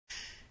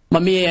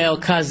Mamia ya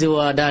wakazi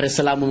wa Dar es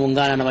Salaam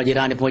wameungana na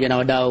majirani pamoja na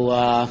wadau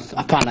wa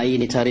hapana. Hii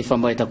ni taarifa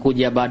ambayo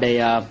itakuja baada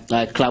ya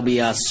klabu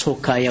ya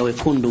soka ya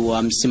wekundu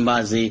wa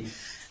Msimbazi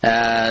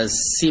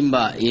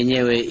Simba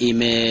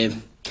yenyewe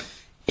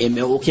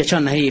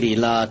ukiachana na hili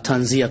la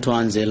tanzia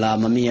tuanze la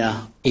mamia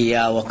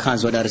ya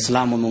wakazi wa Dar es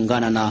Salaam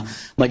wameungana na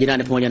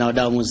majirani pamoja na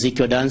wadau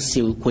muziki wa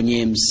dansi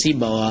kwenye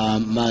msiba wa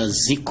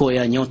maziko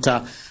ya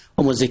nyota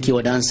wa muziki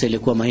wa dansi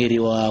aliyekuwa mahiri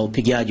wa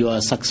upigaji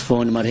wa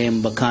saxophone marehemu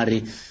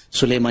Mzee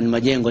Suleiman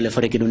Majengo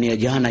aliyefariki dunia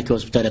jana akiwa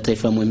hospitali ya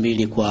taifa ya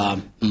Mwili kwa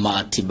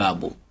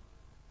matibabu.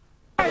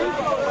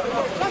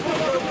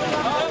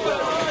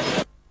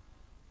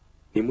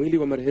 Ni mwili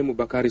wa marehemu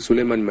Mzee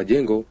Suleiman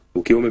Majengo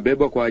ukiwa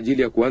umebebwa kwa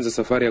ajili ya kuanza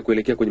safari ya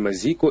kuelekea kwenye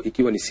maziko,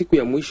 ikiwa ni siku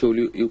ya mwisho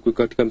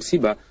katika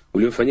msiba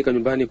uliofanyika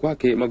nyumbani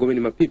kwake Magomeni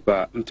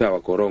Mapipa, mtaa wa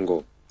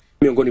Korongo.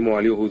 Miongoni mwa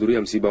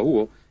waliohudhuria msiba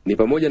huo ni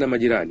pamoja na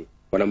majirani,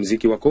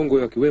 wanamuziki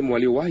wakongwe wakiwemo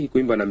waliowahi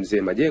kuimba na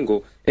Mzee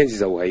Majengo enzi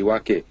za uhai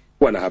wake,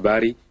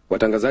 wanahabari,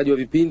 watangazaji wa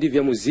vipindi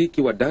vya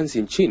muziki wa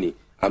dansi nchini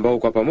ambao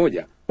kwa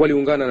pamoja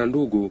waliungana na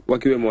ndugu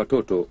wakiwemo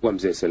watoto wa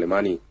Mzee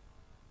Suleimani.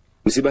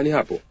 Msibani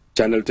hapo,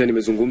 Channel 10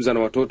 imezungumza na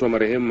watoto wa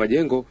marehemu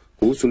Majengo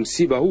kuhusu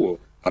msiba huo,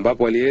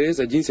 ambapo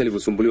walieleza jinsi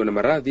alivyosumbuliwa na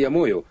maradhi ya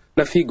moyo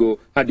na figo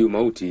hadi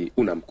umauti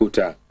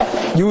unamkuta.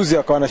 Juzi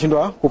akawa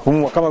anashindwa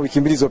kupumua kama wiki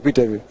mbili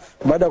zilizopita hivi.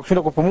 Baada ya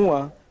kushindwa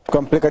kupumua,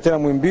 tukampeleka tena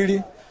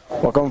Muhimbili,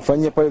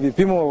 wakamfanyia pale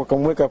vipimo,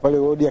 wakamweka pale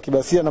wodi ya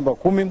Kibasia namba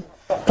 10.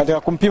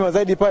 Katika kumpima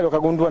zaidi pale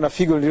wakagundua na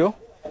figo ndio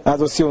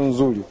nazo sio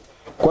nzuri.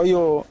 Kwa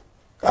hiyo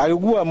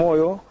aliugua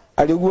moyo,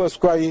 aliugua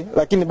sukari,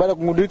 lakini baada ya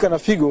kugundulika na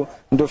figo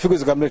ndio figo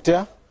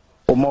zikamletea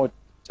umauti.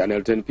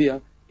 Channel 10 pia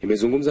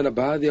imezungumza na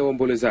baadhi ya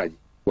waombolezaji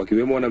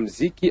wakiwemo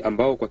wanamuziki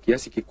ambao kwa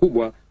kiasi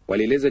kikubwa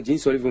walieleza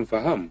jinsi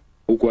walivyomfahamu,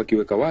 huku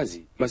akiweka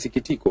wazi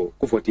masikitiko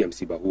kufuatia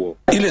msiba huo.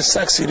 Ile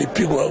sax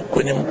ilipigwa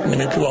kwenye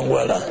nimepigwa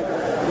ngwala.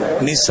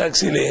 Ni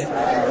sax ile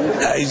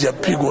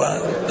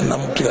haijapigwa na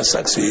mpiga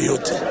sax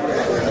yeyote.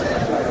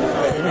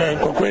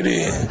 Kwa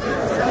kweli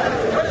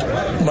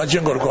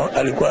Majengo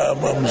alikuwa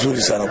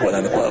mzuri sana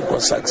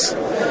kwa sax.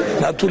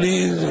 Na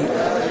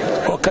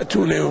wakati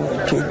ule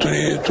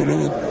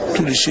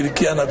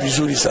tulishirikiana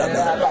vizuri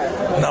sana,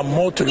 na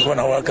moto ulikuwa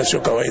na waka sio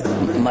kawaida.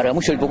 Mara ya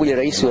mwisho alipokuja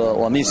rais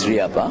wa Misri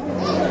hapa,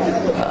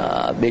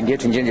 bendi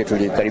yetu Njenje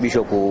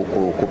tulikaribishwa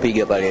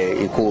kupiga pale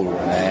Ikulu.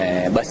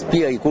 Basi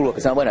pia Ikulu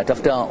wakasema bwana,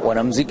 tafuta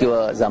wanamuziki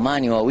wa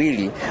zamani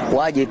wawili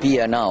waje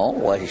pia nao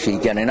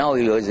washirikiane nao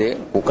ili waweze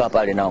kukaa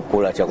pale na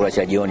kula chakula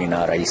cha jioni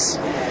na rais.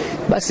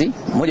 Basi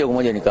moja kwa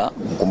moja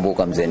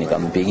nikamkumbuka mzee,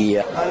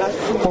 nikampigia.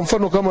 Kwa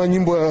mfano kama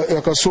nyimbo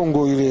ya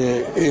Kasongo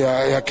ile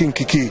ya King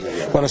Kiki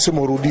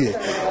wanasema urudie,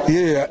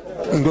 yeye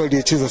ndio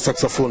aliyecheza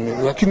saxophone,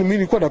 lakini mimi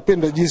nilikuwa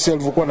napenda jinsi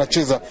alivyokuwa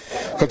anacheza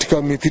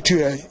katika mipitio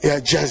ya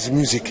jazz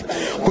music.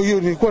 Kwa hiyo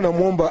nilikuwa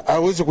namuomba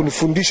aweze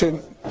kunifundisha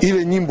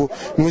ile nyimbo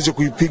niweze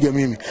kuipiga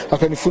mimi.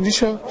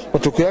 Akanifundisha,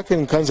 matokeo yake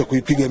nikaanza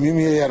kuipiga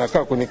mimi, yeye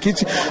anakaa kwenye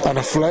kiti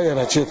anafurahi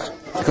anacheka.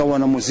 Kama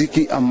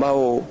wanamuziki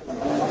ambao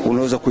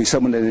unaweza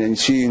kuhesabu ndani ya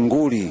nchi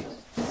Nguli,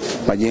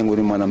 Majengo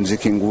ni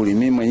mwanamuziki nguli.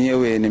 Mimi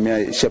mwenyewe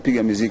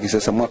nimeshapiga muziki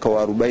sasa mwaka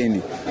wa 40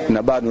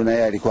 na bado na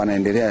yeye alikuwa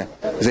anaendelea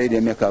zaidi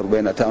ya miaka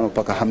 45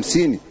 mpaka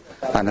 50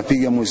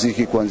 anapiga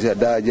muziki kuanzia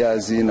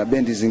jazz na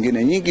bendi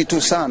zingine nyingi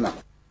tu sana.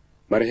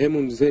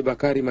 Marehemu Mzee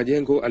Bakari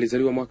Majengo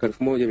alizaliwa mwaka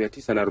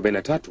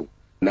 1943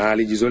 na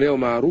alijizolea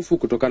maarufu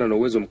kutokana na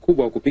uwezo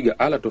mkubwa wa kupiga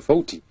ala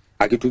tofauti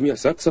akitumia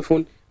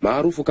saxophone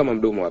maarufu kama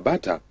mdomo wa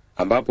bata,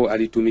 ambapo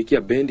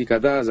alitumikia bendi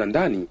kadhaa za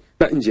ndani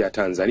na nje ya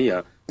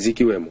Tanzania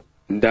zikiwemo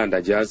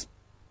Ndanda Jazz,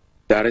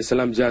 Dar es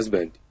Salaam Jazz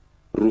Band,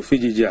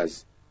 Rufiji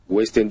Jazz,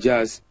 Western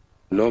Jazz,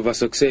 Nova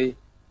Success,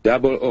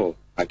 Double O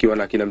akiwa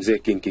na kina Mzee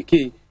King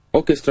Kiki,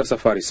 Orchestra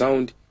Safari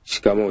Sound,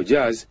 Shikamo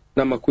Jazz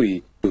na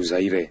Makui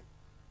Duzaire.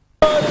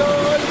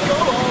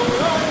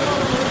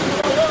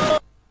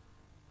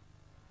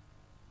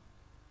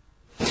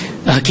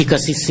 Hakika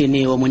sisi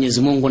ni wa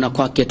Mwenyezi Mungu na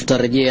kwake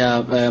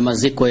tutarejea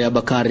maziko ya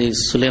Mzee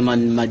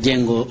Suleiman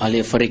Majengo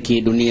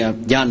aliyefariki dunia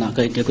jana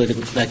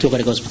akiwa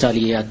katika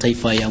hospitali ya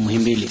taifa ya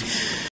Muhimbili.